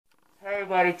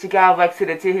Everybody, it's your guy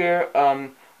Levex222 here.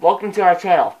 Welcome to our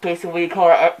channel. Basically, we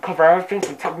cover everything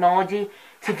from technology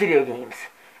to video games.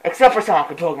 Except for Sonic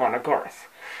and Pokemon, of course.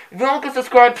 If you don't get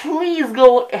subscribed, please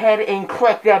go ahead and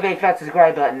click that big fat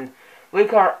subscribe button. We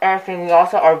cover everything. We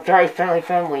also are very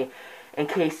friendly in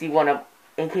case you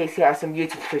have some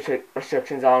YouTube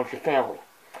restrictions on with your family.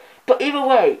 But either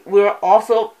way,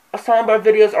 some of our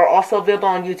videos are also available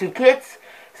on YouTube Kids.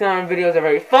 Some of our videos are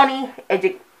very funny,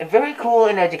 very cool,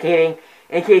 and educating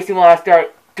in case you want to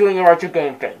start doing a retro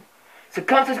game thing. So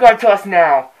come subscribe to us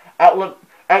now at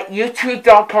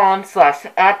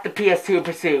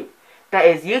youtube.com/@theps2pursuit. That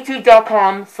is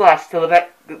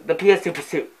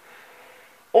youtube.com/theps2pursuit.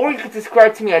 Or you can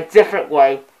subscribe to me a different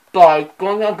way by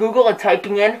going on Google and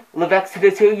typing in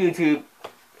Levex222 YouTube.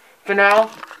 For now,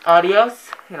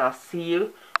 adios, and I'll see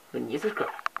you when you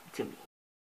subscribe.